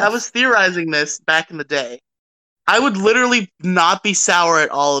like, yes. I was theorizing this back in the day. I would literally not be sour at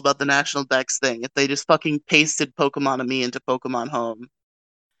all about the National Dex thing if they just fucking pasted Pokemon Me into Pokemon Home.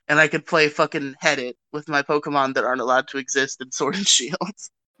 And I could play fucking Head It with my Pokemon that aren't allowed to exist in Sword and Shield.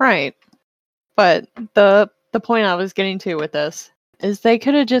 Right. But the point I was getting to with this is they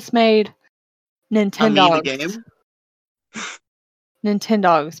could have just made Nintendogs. The game?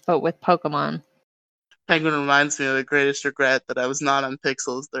 Nintendogs, but with Pokemon. Penguin reminds me of the greatest regret that I was not on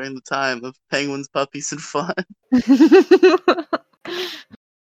Pixels during the time of Penguin's Puppies and Fun.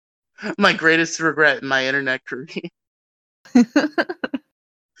 My greatest regret in my internet career.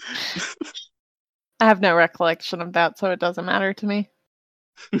 I have no recollection of that, so it doesn't matter to me.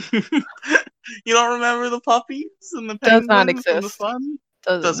 You don't remember the puppies and the penguins? Does not exist. And the fun?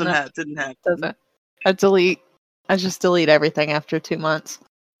 Didn't happen. Doesn't. I just delete everything after 2 months.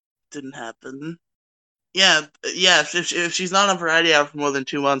 Didn't happen. Yeah. If she's not on Variety Hour for more than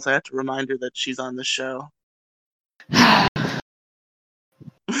 2 months, I have to remind her that she's on the show.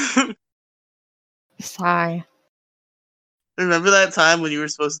 Sigh. Remember that time when you were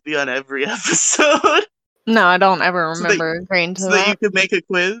supposed to be on every episode? No, I don't ever remember agreeing to that. So that you could make a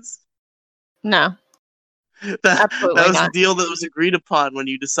quiz? No. That was the deal that was agreed upon when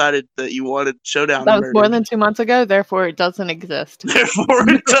you decided that you wanted Showdown. That was more than 2 months ago, therefore it doesn't exist. Therefore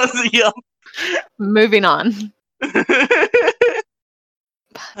it doesn't, yep. Moving on.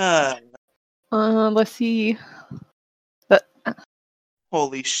 Let's see.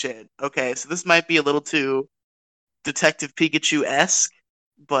 Holy shit. Okay, so this might be a little too Detective Pikachu-esque,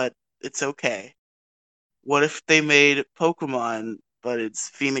 but it's okay. What if they made Pokemon, but it's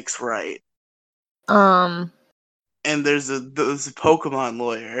Phoenix Wright? And there's a Pokemon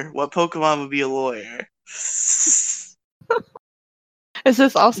lawyer. What Pokemon would be a lawyer? Is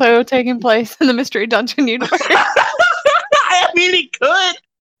this also taking place in the Mystery Dungeon universe? I mean, it could.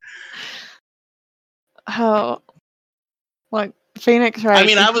 Oh, like Phoenix Wright. I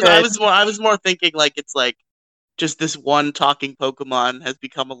mean, I was more thinking like it's like just this one talking Pokemon has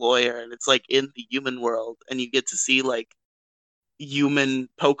become a lawyer, and it's like in the human world, and you get to see like human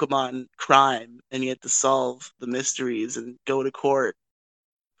Pokemon crime, and you have to solve the mysteries and go to court.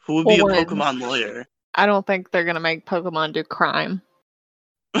 Who would be a Pokemon lawyer? I don't think they're gonna make Pokemon do crime.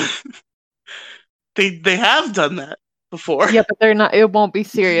 They have done that before. Yeah, but they're not. It won't be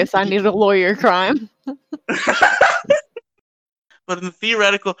serious. I need a lawyer crime. But in the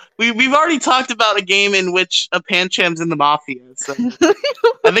theoretical, we've already talked about a game in which a Pancham's in the Mafia. So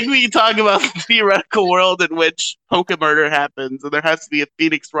I think we can talk about the theoretical world in which Pokemurder happens, and there has to be a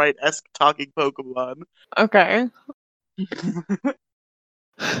Phoenix Wright-esque talking Pokemon. Okay.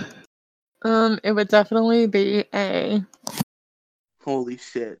 It would definitely be a. Holy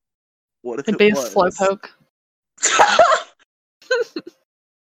shit! What if it'd be a Slowpoke?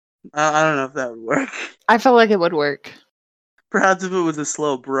 I don't know if that would work. I feel like it would work. Perhaps if it was a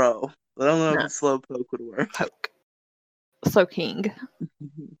Slowbro. I don't know if a Slowpoke would work. Poke. Slowking.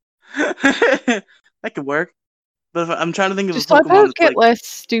 That could work. But I'm trying to think of a Pokemon. Slowpoke get less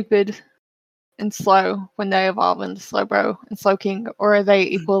stupid and slow when they evolve into Slowbro and Slowking, or are they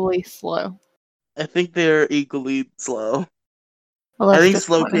equally slow? I think they're equally slow. Well, I think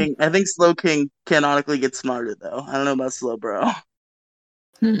Slowking canonically gets smarter though. I don't know about Slowbro.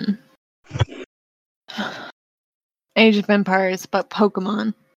 Age of Empires, but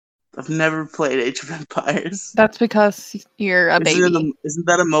Pokemon. I've never played Age of Empires. That's because you're a baby. Isn't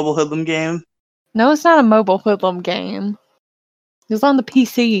that a mobile hoodlum game? No, it's not a mobile hoodlum game. It was on the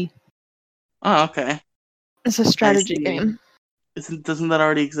PC. Oh, okay. It's a strategy game. Doesn't that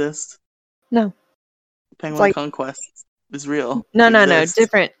already exist? No. Penguin Conquest is real. No,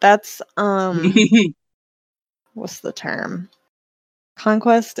 different. That's what's the term?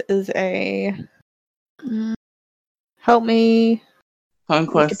 Conquest is a help me.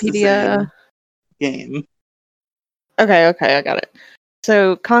 Conquest Wikipedia. Is a game. Okay, I got it.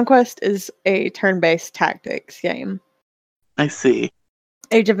 So Conquest is a turn-based tactics game. I see.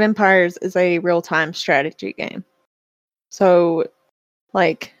 Age of Empires is a real-time strategy game. So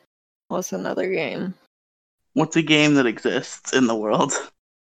Like, what's another game? What's a game that exists in the world?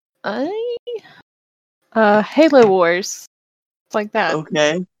 Halo Wars. It's like that.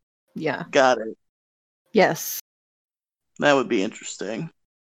 Okay. Yeah. Got it. Yes. That would be interesting.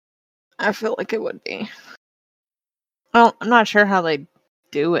 I feel like it would be. Well, I'm not sure how they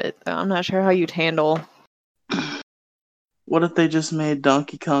do it, though. I'm not sure how you'd handle. What if they just made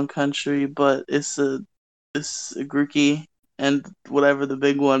Donkey Kong Country, but it's a Grookey and whatever the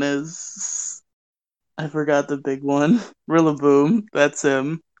big one is. I forgot the big one. Rillaboom. That's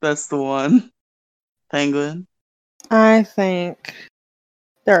him. That's the one. Penguin. I think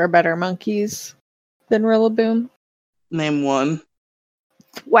there are better monkeys than Rillaboom. Name one.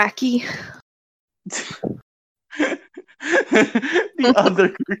 Wacky. The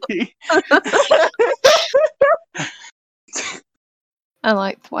other Grookey. I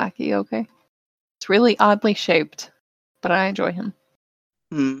like Thwacky, okay. It's really oddly shaped, but I enjoy him.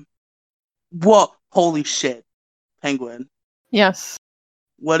 What? Holy shit. Penguin. Yes.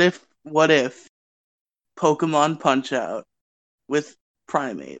 What if Pokemon Punch-Out with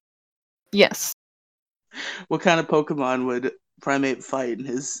Primeape? Yes. What kind of Pokemon would Primeape fight in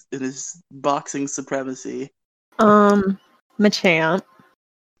his boxing supremacy? Machamp.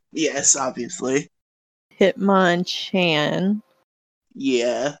 Yes, obviously. Hitmonchan.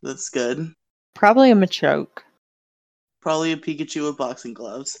 Yeah, that's good. Probably a Machoke. Probably a Pikachu with boxing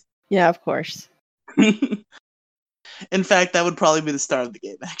gloves. Yeah, of course. In fact, that would probably be the start of the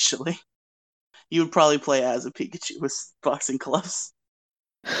game, actually. You would probably play as a Pikachu with boxing gloves.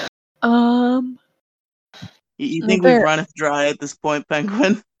 You think we've run it dry at this point,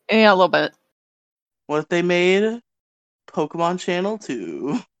 Penguin? Yeah, a little bit. What if they made Pokemon Channel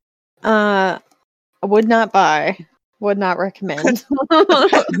 2? Would not buy. Would not recommend.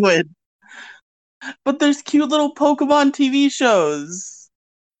 Would. But there's cute little Pokemon TV shows.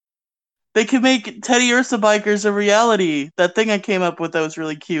 They could make Teddy Ursa Bikers a reality. That thing I came up with that was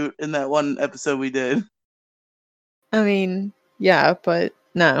really cute in that one episode we did. I mean, yeah, but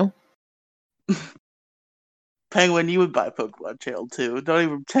no. Penguin, you would buy Pokemon Channel 2. Don't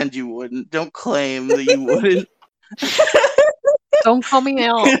even pretend you wouldn't. Don't claim that you wouldn't. Don't call me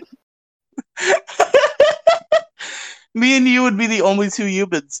out. Me and you would be the only two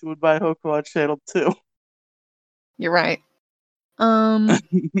humans who would buy Pokemon Channel 2. You're right.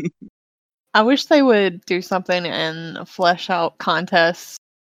 I wish they would do something and flesh out contests,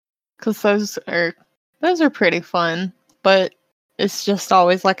 because those are pretty fun, but it's just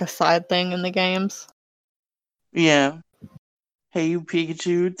always like a side thing in the games. Yeah. Hey, you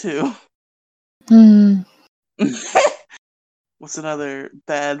Pikachu too. What's another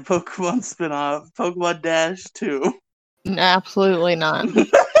bad Pokemon spin-off? Pokemon Dash 2. Absolutely not.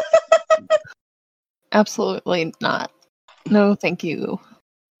 Absolutely not. No, thank you.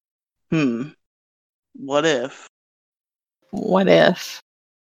 What if? What if?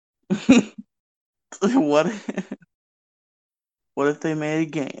 What if they made a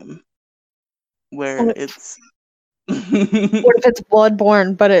game where it's what if it's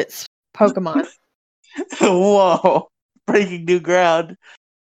Bloodborne, but it's Pokemon? Whoa. Breaking new ground.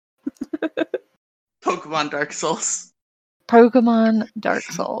 Pokemon Dark Souls. Pokemon Dark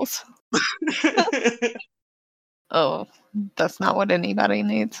Souls. Oh, that's not what anybody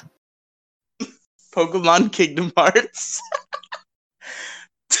needs. Pokemon Kingdom Hearts.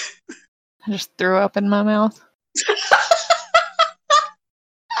 I just threw up in my mouth.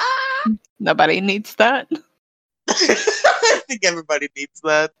 Nobody needs that. I think everybody needs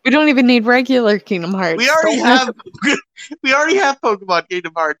that. We don't even need regular Kingdom Hearts. We already have Pokemon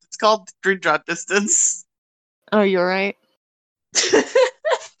Kingdom Hearts. It's called Dream Drop Distance. Oh, you're right.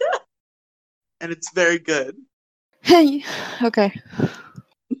 And it's very good. Hey, okay.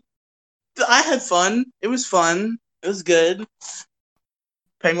 I had fun. It was fun. It was good.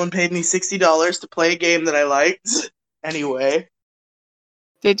 Penguin paid me $60 to play a game that I liked. Anyway.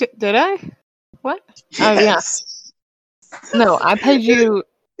 Did I? What? Yes. Oh yeah. No, I paid you.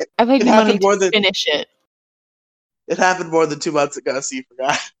 I paid you money to finish it. It happened more than 2 months ago, so you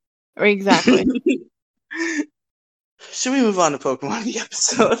forgot. Exactly. Should we move on to Pokemon the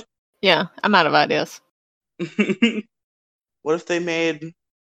episode? Yeah, I'm out of ideas. What if they made...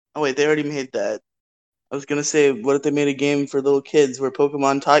 Oh wait, they already made that. I was gonna say, what if they made a game for little kids where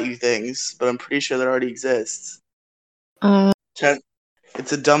Pokemon taught you things, but I'm pretty sure that already exists.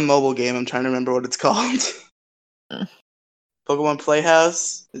 It's a dumb mobile game. I'm trying to remember what it's called. Pokemon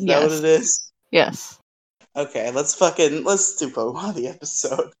Playhouse? Is that what it is? Yes. Okay, let's do Pokemon the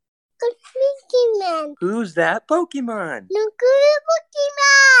episode. Pokemon. Who's that Pokemon? Look at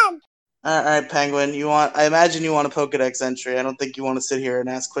Pokemon. All right, Penguin. I imagine you want a Pokedex entry. I don't think you want to sit here and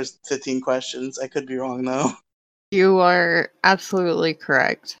ask 15 questions. I could be wrong, though. You are absolutely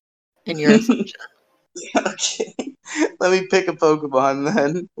correct in your assumption. Okay. Let me pick a Pokemon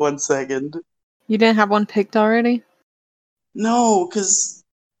then. 1 second. You didn't have one picked already? No, because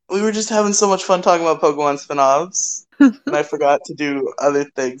we were just having so much fun talking about Pokemon spin-offs. And I forgot to do other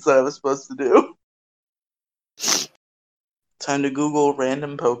things that I was supposed to do. Time to Google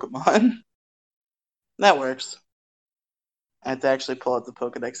random Pokemon. That works. I have to actually pull out the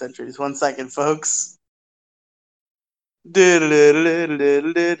Pokedex entries. 1 second, folks.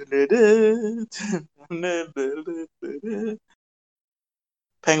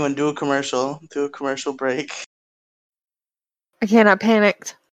 Penguin, do a commercial. Do a commercial break. I cannot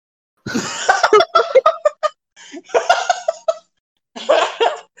panicked.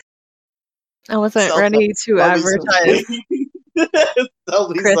 I wasn't ready to advertise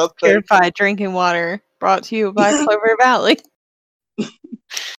crisp, purified drinking water brought to you by Clover Valley.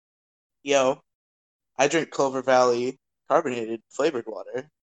 Yo, I drink Clover Valley carbonated flavored water.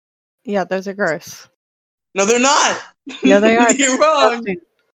 Yeah, those are gross. No, they're not. Yeah, they are. You're wrong.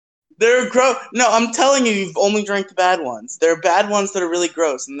 They're gross. No, I'm telling you, you've only drank the bad ones. There are bad ones that are really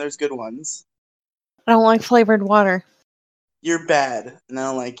gross, and there's good ones. I don't like flavored water. You're bad, and I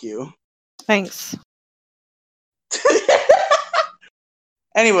don't like you. Thanks.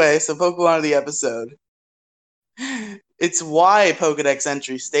 Anyway, so Pokemon of the episode. Its Y Pokedex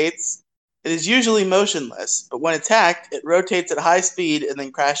entry states, it is usually motionless, but when attacked, it rotates at high speed and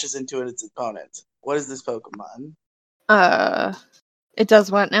then crashes into its opponent. What is this Pokemon? It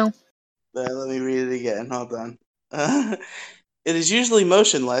does what now? Let me read it again. Hold on. It is usually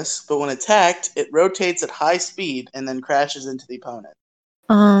motionless, but when attacked, it rotates at high speed and then crashes into the opponent.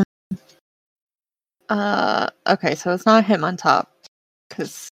 Okay, so it's not Hitmontop,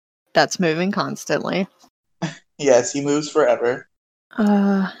 because that's moving constantly. Yes, he moves forever.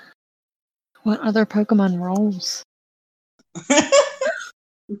 What other Pokemon rolls?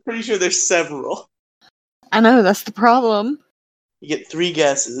 I'm pretty sure there's several. I know, that's the problem. You get 3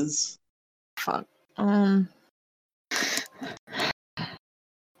 guesses. Fuck.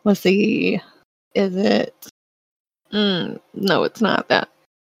 Let's see. Is it? No, it's not that.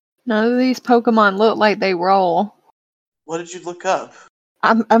 None of these Pokemon look like they roll. What did you look up?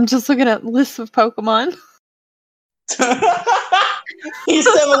 I'm just looking at lists of Pokemon. You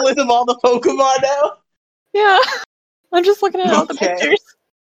have a list of all the Pokemon now? Yeah. I'm just looking at all the pictures.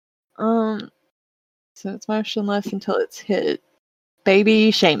 So it's motionless until it's hit.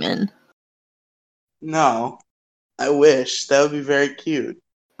 Baby Shaman. No. I wish. That would be very cute.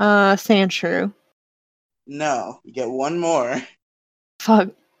 Sandshrew. No. You get 1 more. Fuck.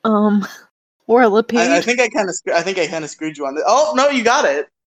 Whirlipede. I think I kind of screwed you on this. Oh no, you got it.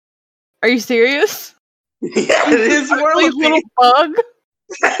 Are you serious? Yeah, it is Whirlipede. Little bug.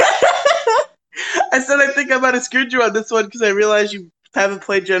 I said I think I might have screwed you on this one because I realized you haven't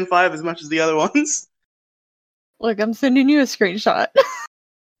played Gen 5 as much as the other ones. Look, I'm sending you a screenshot.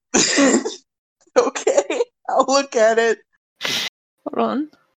 Okay, I'll look at it. Hold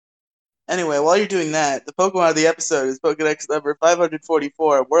on. Anyway, while you're doing that, the Pokemon of the episode is Pokedex number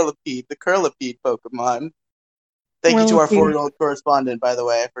 544, Whirlipede, the Curlipede Pokemon. Thank you to our 4-year-old correspondent, by the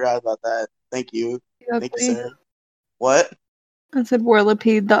way. I forgot about that. Thank you. Thank you, sir. What? I said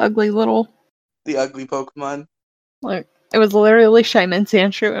Whirlipede, the ugly little... The ugly Pokemon. Look, it was literally Shaman,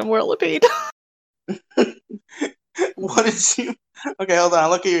 Sandshrew, and Whirlipede. What did you... Okay, hold on. I'll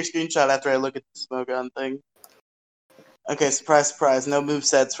look at your screenshot after I look at the Smogon thing. Okay, surprise, surprise. No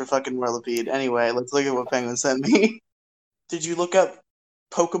movesets for fucking Whirlipede. Anyway, let's look at what Penguin sent me. Did you look up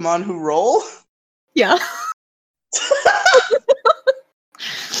Pokemon who roll? Yeah.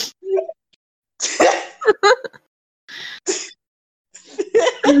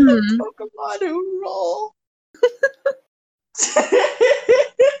 Pokemon who roll.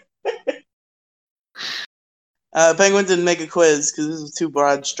 Penguin didn't make a quiz because this was too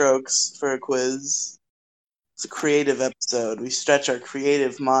broad strokes for a quiz. It's a creative episode. We stretch our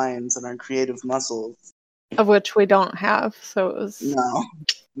creative minds and our creative muscles. Of which we don't have, so it was...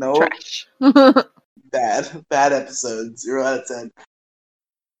 No. Trash. Bad episode. 0 out of 10.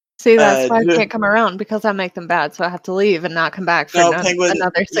 See, that's why I can't come around, because I make them bad, so I have to leave and not come back for Penguin,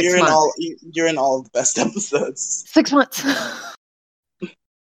 another 6 months. You're in all of the best episodes. 6 months.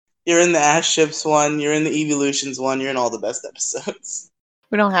 You're in the Ash Ships one, you're in the Evolutions one, you're in all the best episodes.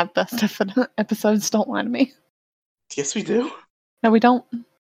 We don't have best episodes, don't lie to me. Yes, we do. No, we don't.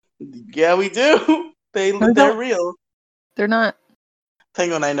 Yeah, we do. They're real. They're not.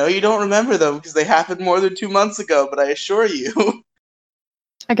 Penguin, I know you don't remember them because they happened more than 2 months ago, but I assure you.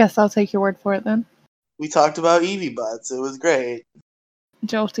 I guess I'll take your word for it then. We talked about Eevee butts. It was great.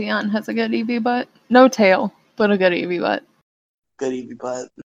 Jolteon has a good Eevee butt. No tail, but a good Eevee butt. Good Eevee butt.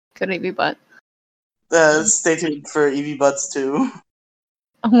 Good Eevee butt. Stay tuned for Eevee butts too.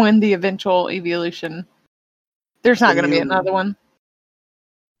 When the eventual evolution. There's not going to be another one.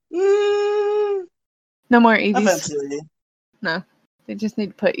 No more Eevees. Eventually. No. They just need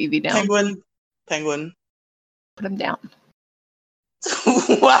to put Eevee down. Penguin. Put him down.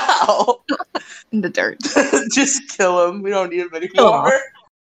 Wow. In the dirt. Just kill him. We don't need him anymore.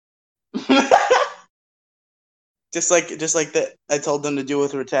 just like that I told them to do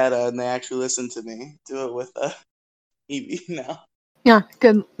with Rattata, and they actually listened to me. Do it with Eevee now. Yeah,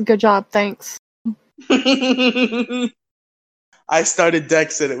 good job, thanks. I started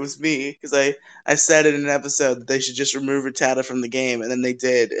Dex and it was me, because I said in an episode that they should just remove Rattata from the game, and then they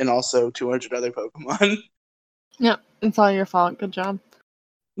did, and also 200 other Pokemon. Yep, it's all your fault. Good job.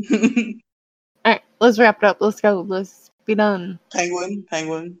 Alright, let's wrap it up. Let's go. Let's be done. Penguin.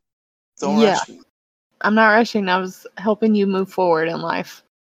 Don't rush me. I'm not rushing. I was helping you move forward in life.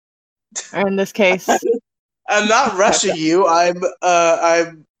 Or in this case... I'm not rushing you. I'm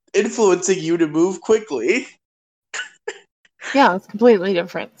influencing you to move quickly. Yeah, it's completely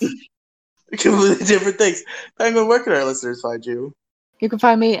different. Completely different things. Penguin, where can our listeners find you? You can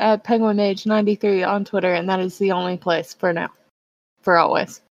find me at PenguinMage93 on Twitter, and that is the only place for now. For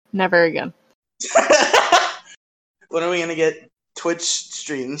always. Never again. When are we gonna get Twitch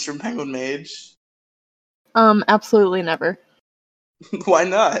streams from Penguin Mage? Absolutely never. Why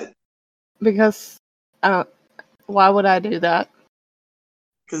not? Because why would I do that?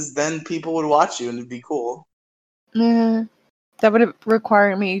 Because then people would watch you and it'd be cool. That would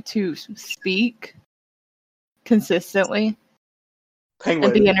require me to speak consistently.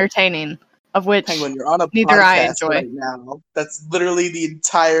 Penguin. And be entertaining. Of which Penguin, you're on a neither podcast I enjoy right now. That's literally the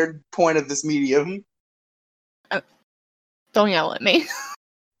entire point of this medium. Don't yell at me.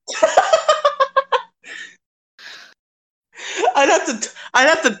 I'd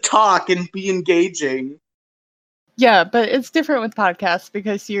have to talk and be engaging. Yeah, but it's different with podcasts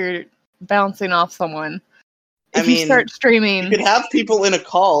because you're bouncing off someone. If you start streaming... You could have people in a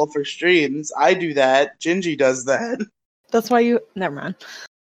call for streams. I do that. Gingy does that. That's why you... Never mind.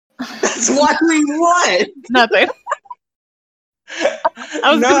 That's why we what? Nothing.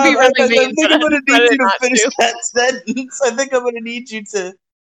 I was going to be really mean, I think I'm going to need you to finish that sentence. I think I'm going to need you to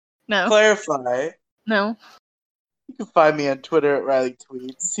clarify. No. You can find me on Twitter at Riley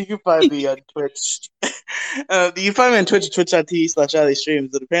Tweets. You can find me on Twitch. You can find me on Twitch at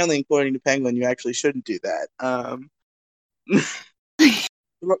twitch.tv/RileyStreams, but apparently, according to Penguin, you actually shouldn't do that.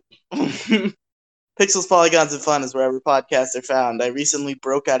 Pixels, Polygons, and Fun is wherever podcasts are found. I recently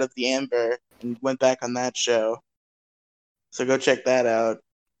broke out of the Amber and went back on that show. So go check that out.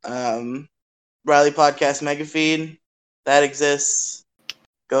 Riley Podcast Megafeed, that exists.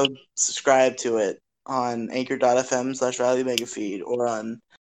 Go subscribe to it on anchor.fm/Riley Megafeed or on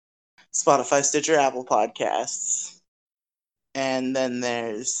Spotify, Stitcher, Apple Podcasts. And then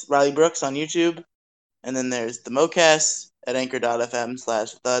there's Riley Brooks on YouTube. And then there's the MoCast at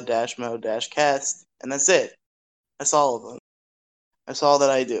anchor.fm/the-mo-cast. And that's it. That's all of them. That's all that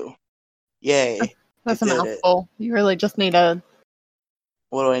I do. Yay. That's a mouthful. You really just need a...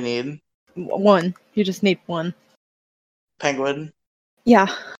 What do I need? One. You just need one. Penguin? Yeah.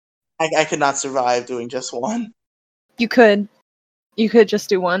 I could not survive doing just one. You could. You could just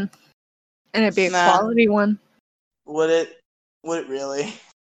do one. And it'd be a quality one. Would it really?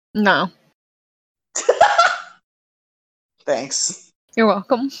 No. Thanks. You're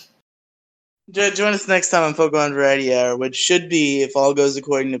welcome. Join us next time on Pokemon Variety Hour, which should be, if all goes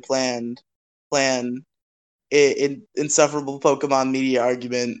according to plan, Insufferable Pokemon Media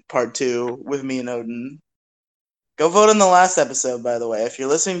Argument Part 2 with me and Odin. Go vote on the last episode, by the way. If you're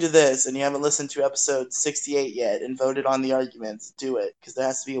listening to this and you haven't listened to episode 68 yet and voted on the arguments, do it, because there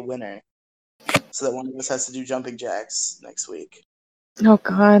has to be a winner. So that one of us has to do jumping jacks next week. Oh,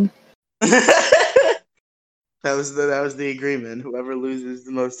 God. That was the agreement. Whoever loses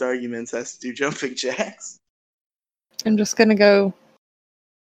the most arguments has to do jumping jacks. I'm just gonna go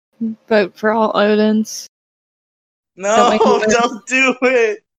vote for all Odins. No, don't do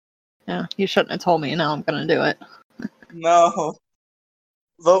it. Yeah, you shouldn't have told me. Now I'm gonna do it. No.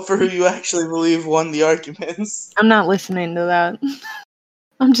 Vote for who you actually believe won the arguments. I'm not listening to that.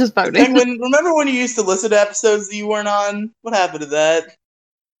 I'm just voting. Penguin, remember when you used to listen to episodes that you weren't on? What happened to that?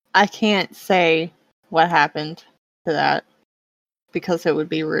 I can't say what happened to that because it would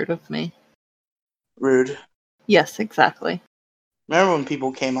be rude of me. Rude? Yes, exactly. Remember when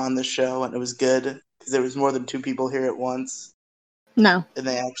people came on the show and it was good because there was more than two people here at once? No. And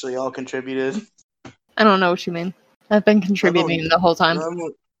they actually all contributed. I don't know what you mean. I've been contributing the whole time.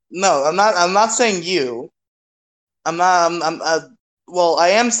 No, I'm not. I'm not saying you. I'm not. Well, I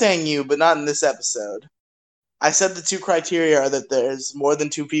am saying you, but not in this episode. I said the two criteria are that there's more than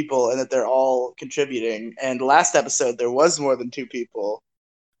two people and that they're all contributing. And last episode there was more than two people,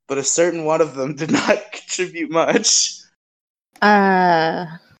 but a certain one of them did not contribute much.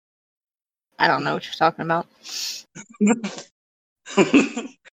 I don't know what you're talking about.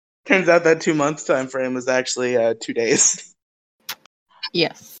 Turns out that 2 month time frame was actually 2 days.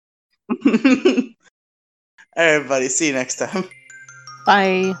 Yes. All right, buddy. See you next time.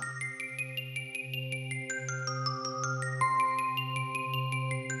 Bye.